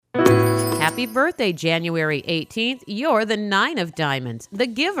Happy birthday, January 18th. You're the Nine of Diamonds, the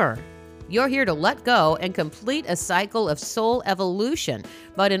giver. You're here to let go and complete a cycle of soul evolution.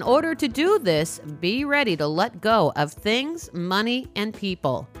 But in order to do this, be ready to let go of things, money, and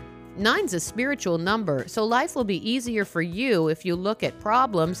people. Nine's a spiritual number, so life will be easier for you if you look at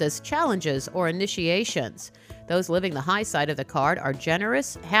problems as challenges or initiations. Those living the high side of the card are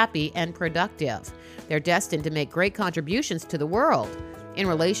generous, happy, and productive. They're destined to make great contributions to the world. In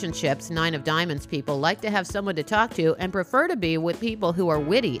relationships, Nine of Diamonds people like to have someone to talk to and prefer to be with people who are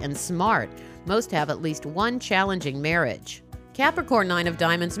witty and smart. Most have at least one challenging marriage. Capricorn Nine of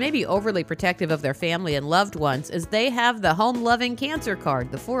Diamonds may be overly protective of their family and loved ones as they have the home-loving Cancer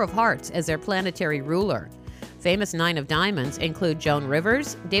card, the Four of Hearts, as their planetary ruler. Famous Nine of Diamonds include Joan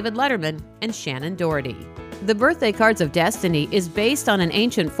Rivers, David Letterman, and Shannon Doherty. The Birthday Cards of Destiny is based on an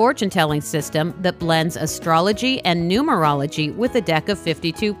ancient fortune-telling system that blends astrology and numerology with a deck of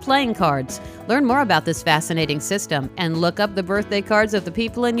 52 playing cards. Learn more about this fascinating system and look up the birthday cards of the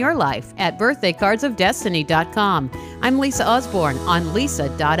people in your life at birthdaycardsofdestiny.com. I'm Lisa Osborne on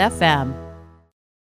Lisa.fm.